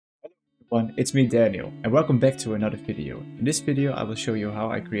everyone, it's me Daniel, and welcome back to another video. In this video I will show you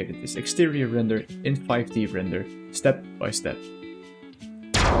how I created this exterior render in 5D render, step by step.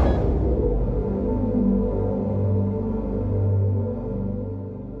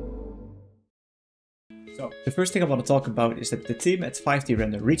 So, the first thing I want to talk about is that the team at 5D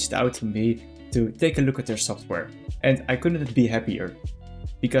render reached out to me to take a look at their software, and I couldn't be happier.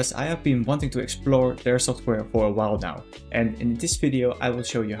 Because I have been wanting to explore their software for a while now, and in this video I will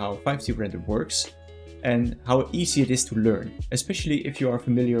show you how 5D render works and how easy it is to learn, especially if you are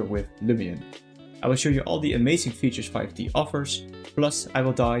familiar with Lumion. I will show you all the amazing features 5D offers, plus I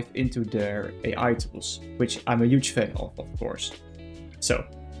will dive into their AI tools, which I'm a huge fan of course. So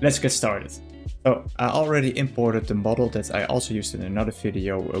let's get started. So I already imported the model that I also used in another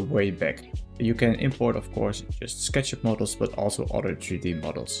video way back. You can import, of course, just SketchUp models, but also other 3D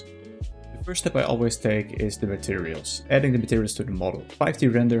models. The first step I always take is the materials, adding the materials to the model.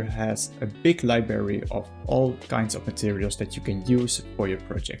 5D render has a big library of all kinds of materials that you can use for your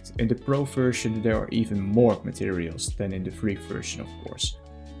project. In the Pro version there are even more materials than in the free version, of course.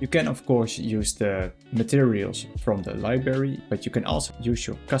 You can of course use the materials from the library, but you can also use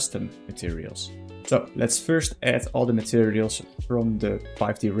your custom materials. So let's first add all the materials from the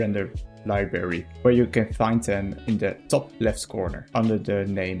 5D render library, where you can find them in the top left corner under the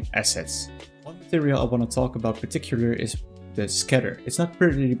name assets. One material I want to talk about particular is the scatter. It's not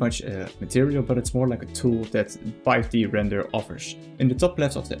pretty much a material, but it's more like a tool that 5D render offers. In the top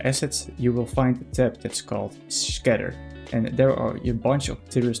left of the assets you will find a tab that's called scatter, and there are a bunch of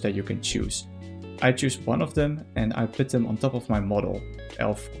materials that you can choose. I choose one of them and I put them on top of my model,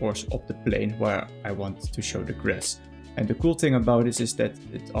 of course up the plane where I want to show the grass. And the cool thing about this is that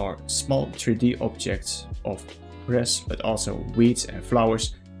it are small 3D objects of grass, but also weeds and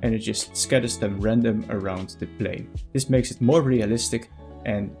flowers, and it just scatters them random around the plane. This makes it more realistic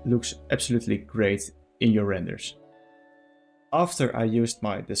and looks absolutely great in your renders. After I used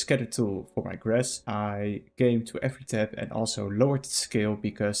the scatter tool for my grass, I came to every tab and also lowered the scale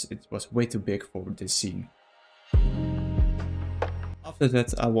because it was way too big for this scene. After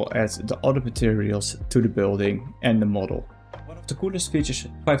that I will add the other materials to the building and the model. One of the coolest features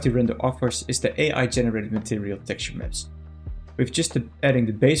 5D render offers is the AI generated material texture maps. With just adding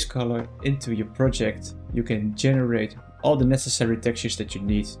the base color into your project, you can generate all the necessary textures that you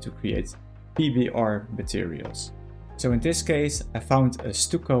need to create PBR materials. So in this case I found a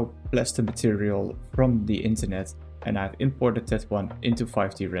stucco plaster material from the internet and I've imported that one into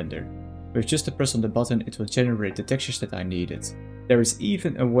 5D render. With just a press on the button it will generate the textures that I needed. There is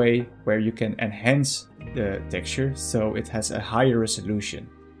even a way where you can enhance the texture so it has a higher resolution.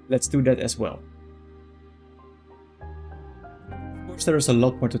 Let's do that as well. Of course there is a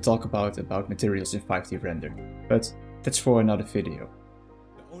lot more to talk about materials in 5D render, but that's for another video.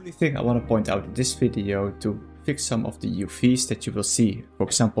 The only thing I want to point out in this video to fix some of the UVs that you will see, for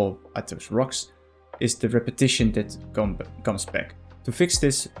example at those rocks, is the repetition that comes back. To fix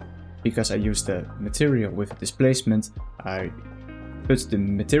this, because I used the material with displacement, I put the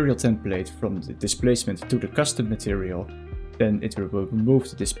material template from the displacement to the custom material, then it will remove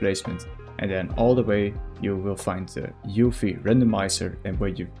the displacement, and then all the way you will find the UV randomizer, and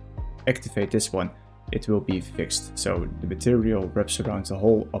when you activate this one it will be fixed. So the material wraps around the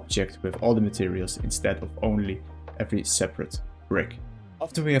whole object with all the materials instead of only every separate brick.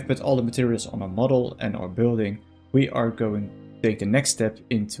 After we have put all the materials on our model and our building, we are going to take the next step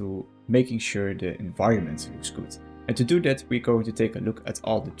into making sure the environment looks good. And to do that we're going to take a look at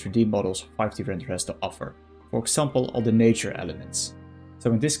all the 3D models 5D render has to offer. For example, all the nature elements.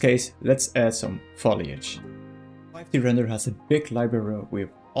 So in this case let's add some foliage. 5D render has a big library with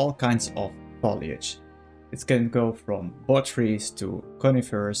all kinds of foliage. It can go from board trees to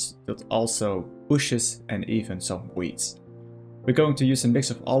conifers, but also bushes and even some weeds. We're going to use a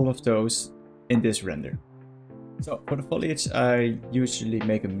mix of all of those in this render. So for the foliage I usually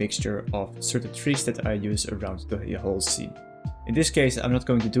make a mixture of certain trees that I use around the whole scene. In this case I'm not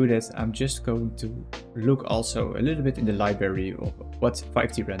going to do that, I'm just going to look also a little bit in the library of what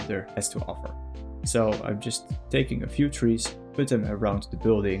 5D render has to offer. So I'm just taking a few trees, put them around the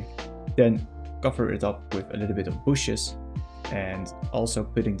building, then cover it up with a little bit of bushes and also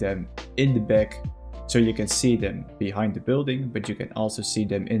putting them in the back so you can see them behind the building, but you can also see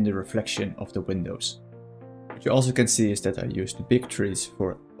them in the reflection of the windows. What you also can see is that I use the big trees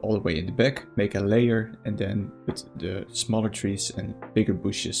for all the way in the back, make a layer and then put the smaller trees and bigger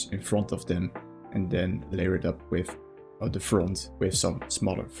bushes in front of them and then layer it up with the front with some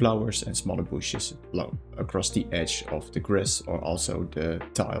smaller flowers and smaller bushes across the edge of the grass or also the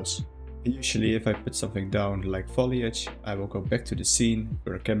tiles. Usually if I put something down like foliage, I will go back to the scene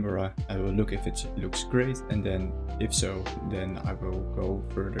for a camera, I will look if it looks great, and then if so, then I will go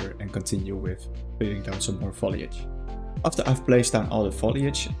further and continue with putting down some more foliage. After I've placed down all the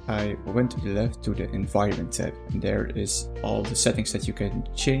foliage, I went to the left to the environment tab, and there is all the settings that you can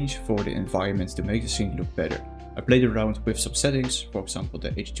change for the environment to make the scene look better. I played around with some settings, for example the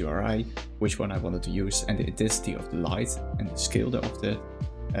HDRI, which one I wanted to use, and the intensity of the light and the scale of that.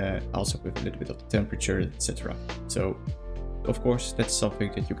 Also with a little bit of the temperature, etc. So of course that's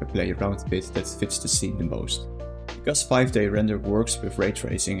something that you can play around a bit that fits the scene the most. Because 5-day render works with ray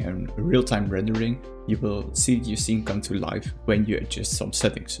tracing and real-time rendering, you will see your scene come to life when you adjust some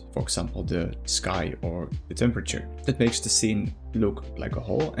settings, for example the sky or the temperature. That makes the scene look like a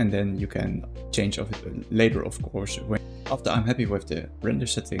whole, and then you can change of it later, of course. After I'm happy with the render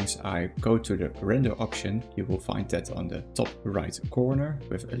settings, I go to the render option. You will find that on the top right corner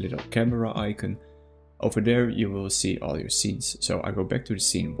with a little camera icon. Over there you will see all your scenes. So I go back to the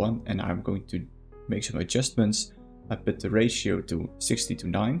scene 1 and I'm going to make some adjustments. I put the ratio to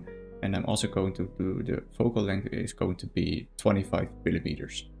 60:9, and I'm also going to do the focal length is going to be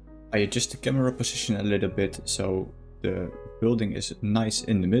 25mm. I adjust the camera position a little bit so the building is nice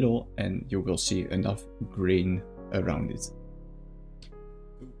in the middle and you will see enough green around it.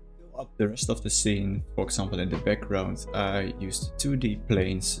 To fill up the rest of the scene, for example in the background, I used 2D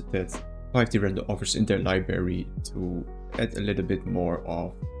planes that 5D Render offers in their library to add a little bit more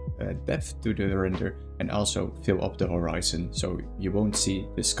of depth to the render and also fill up the horizon so you won't see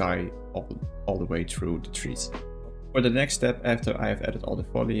the sky all the way through the trees. For the next step, after I have added all the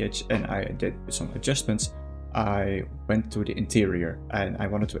foliage and I did some adjustments, I went to the interior and I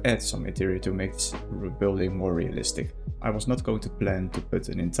wanted to add some interior to make this building more realistic. I was not going to plan to put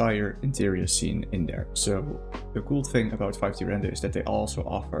an entire interior scene in there. So the cool thing about 5D Render is that they also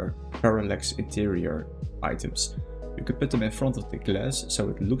offer parallax interior items. You can put them in front of the glass so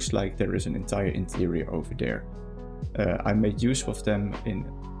it looks like there is an entire interior over there. I made use of them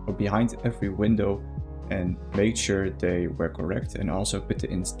behind every window and made sure they were correct, and also put the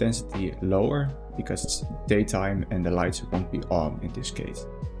intensity lower because it's daytime and the lights won't be on in this case.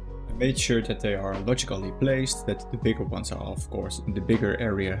 I made sure that they are logically placed, that the bigger ones are of course in the bigger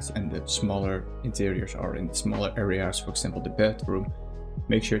areas and the smaller interiors are in the smaller areas, for example the bedroom.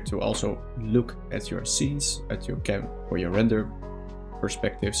 Make sure to also look at your scenes, at your cam or your render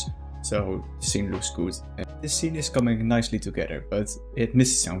perspectives, so the scene looks good. And this scene is coming nicely together, but it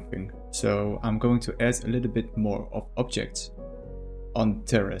misses something. So I'm going to add a little bit more of objects on the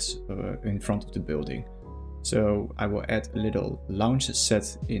terrace in front of the building. So I will add a little lounge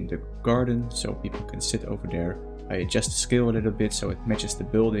set in the garden so people can sit over there. I adjust the scale a little bit so it matches the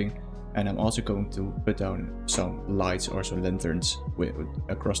building. And I'm also going to put down some lights or some lanterns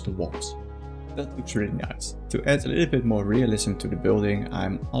across the walls. That looks really nice. To add a little bit more realism to the building,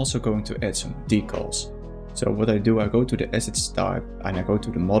 I'm also going to add some decals. So what I do, I go to the assets tab and I go to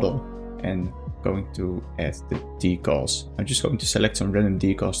the model and going to add the decals. I'm just going to select some random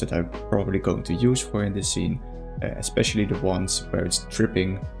decals that I'm probably going to use for in this scene, especially the ones where it's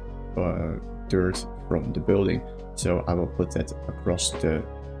dripping dirt from the building. So I will put that across the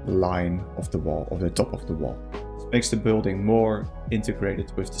line of the wall, or the top of the wall. This makes the building more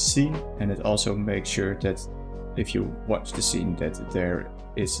integrated with the scene, and it also makes sure that if you watch the scene that there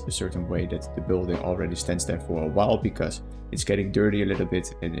is a certain way that the building already stands there for a while, because it's getting dirty a little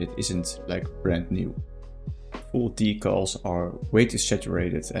bit and it isn't like brand new. Full decals are way too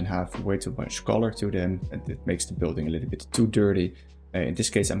saturated and have way too much color to them, and it makes the building a little bit too dirty. In this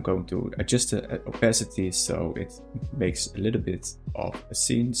case I'm going to adjust the opacity so it makes a little bit of a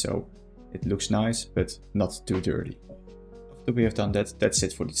scene so it looks nice but not too dirty. After we have done that, that's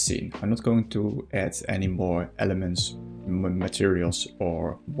it for the scene. I'm not going to add any more elements, materials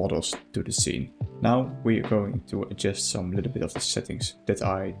or models to the scene. Now we are going to adjust some little bit of the settings that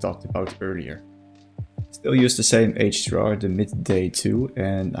I talked about earlier. Still use the same HDR, the midday 2,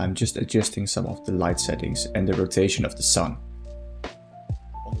 and I'm just adjusting some of the light settings and the rotation of the sun.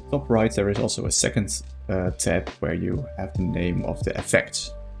 On the top right there is also a second tab where you have the name of the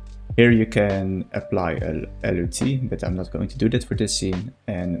effects. Here you can apply a LUT, but I'm not going to do that for this scene.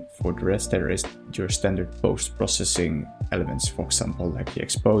 And for the rest there is your standard post-processing elements, for example like the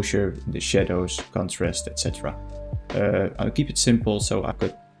exposure, the shadows, contrast, etc. I'll keep it simple, so I'm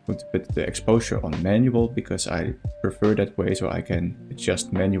going to put the exposure on manual because I prefer that way, so I can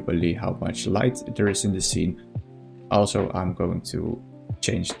adjust manually how much light there is in the scene. Also I'm going to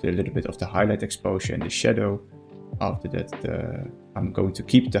change a little bit of the highlight exposure and the shadow. After that I'm going to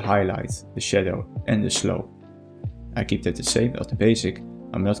keep the highlight, the shadow and the slope. I keep that the same as the basic,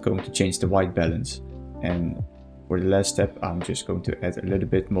 I'm not going to change the white balance. And for the last step, I'm just going to add a little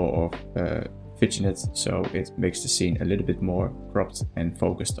bit more of vignette, so it makes the scene a little bit more cropped and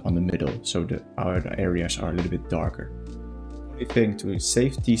focused on the middle, so the other areas are a little bit darker. The only thing to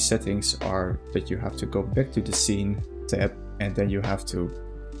save these settings are that you have to go back to the scene tab and then you have to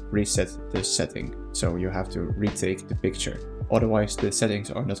reset the setting. So you have to retake the picture, otherwise the settings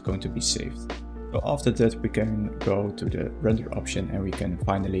are not going to be saved. So after that we can go to the render option and we can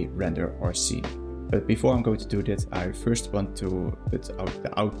finally render our scene. But before I'm going to do that, I first want to put out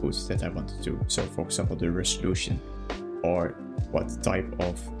the output that I want to do. So for example, the resolution or what type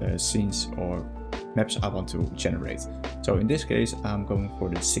of scenes or maps I want to generate. So in this case, I'm going for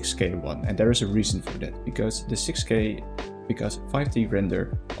the 6K one, and there is a reason for that. Because the 6K, because 5D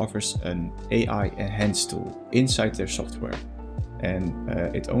Render offers an AI enhance tool inside their software. And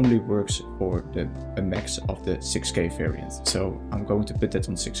it only works for a max of the 6K variant. So I'm going to put that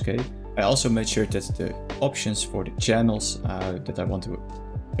on 6K. I also made sure that the options for the channels that I want to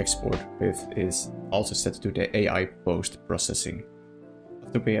export with is also set to the AI post processing.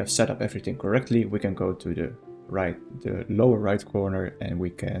 After we have set up everything correctly, we can go to the lower right corner, and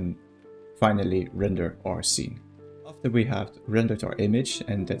we can finally render our scene. After we have rendered our image,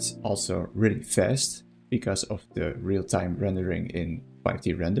 and that's also really fast because of the real-time rendering in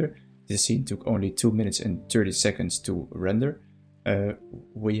 5D Render. The scene took only 2 minutes and 30 seconds to render.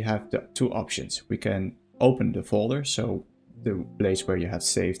 We have the two options. We can open the folder, so the place where you have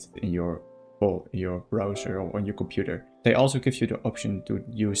saved in your browser or on your computer. They also give you the option to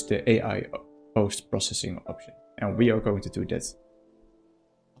use the AI post-processing option, and we are going to do that.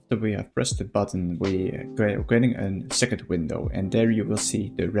 After we have pressed the button, we are getting a second window, and there you will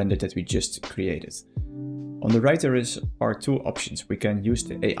see the render that we just created. On the right there are two options. We can use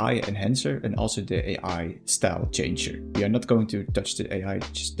the AI enhancer and also the AI style changer. We are not going to touch the AI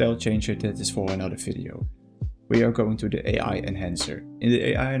style changer, that is for another video. We are going to the AI enhancer. In the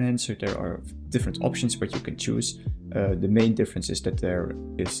AI enhancer there are different options where you can choose. The main difference is that there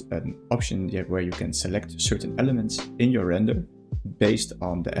is an option where you can select certain elements in your render based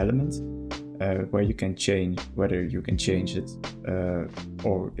on the element, where you can change whether you can change it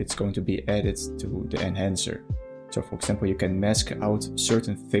or it's going to be added to the enhancer. So for example, you can mask out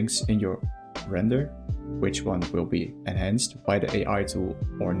certain things in your render, which one will be enhanced by the AI tool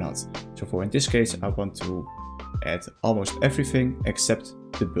or not. So for in this case, I want to add almost everything except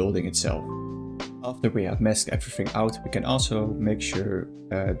the building itself. After we have masked everything out, we can also make sure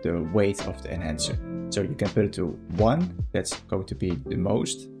the weight of the enhancer. So you can put it to 1, that's going to be the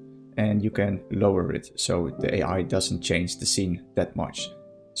most, and you can lower it so the AI doesn't change the scene that much.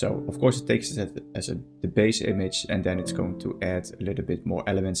 So of course it takes it as the base image, and then it's going to add a little bit more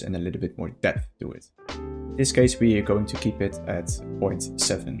elements and a little bit more depth to it. In this case we are going to keep it at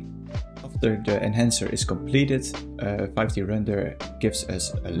 0.7. After the enhancer is completed, 5D Render gives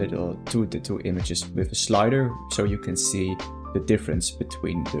us a little 2x2 images with a slider, so you can see the difference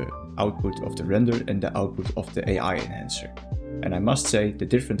between the output of the render and the output of the AI enhancer. And I must say the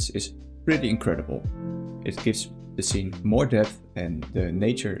difference is pretty incredible. It gives the scene more depth and the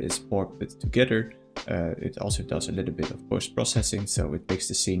nature is more put together. It also does a little bit of post-processing, so it makes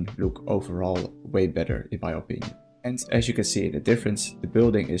the scene look overall way better in my opinion. And as you can see the difference, the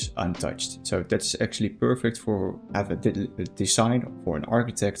building is untouched. So that's actually perfect for have a design for an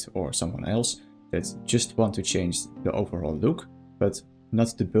architect or someone else that just want to change the overall look, but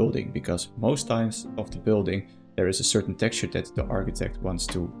not the building, because most times of the building there is a certain texture that the architect wants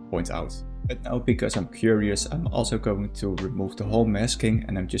to point out. But now, because I'm curious, I'm also going to remove the whole masking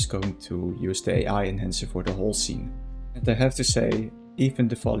and I'm just going to use the AI enhancer for the whole scene. And I have to say, even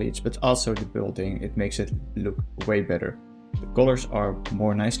the foliage, but also the building, it makes it look way better. The colors are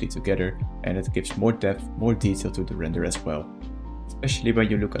more nicely together and it gives more depth, more detail to the render as well. Especially when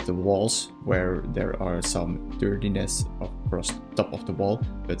you look at the walls, where there are some dirtiness across the top of the wall,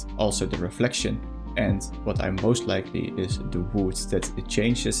 but also the reflection. And what I'm most likely is the wood, that it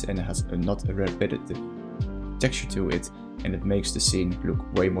changes and it has not a repetitive texture to it, and it makes the scene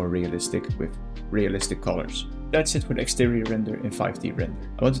look way more realistic with realistic colors. That's it for the exterior render in 5D Render.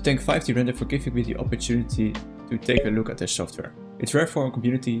 I want to thank 5D Render for giving me the opportunity to take a look at their software. It's rare for a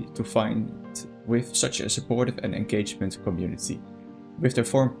community to find with such a supportive and engagement community, with their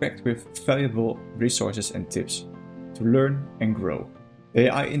forum packed with valuable resources and tips to learn and grow. The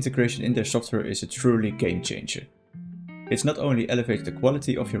AI integration in their software is a truly game changer. It's not only elevates the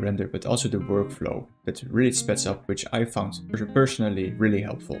quality of your render, but also the workflow that really speeds up, which I found personally really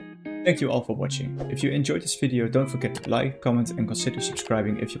helpful. Thank you all for watching. If you enjoyed this video, don't forget to like, comment and consider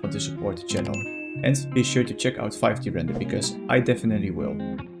subscribing if you want to support the channel. And be sure to check out 5D render because I definitely will.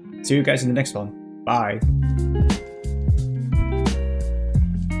 See you guys in the next one. Bye!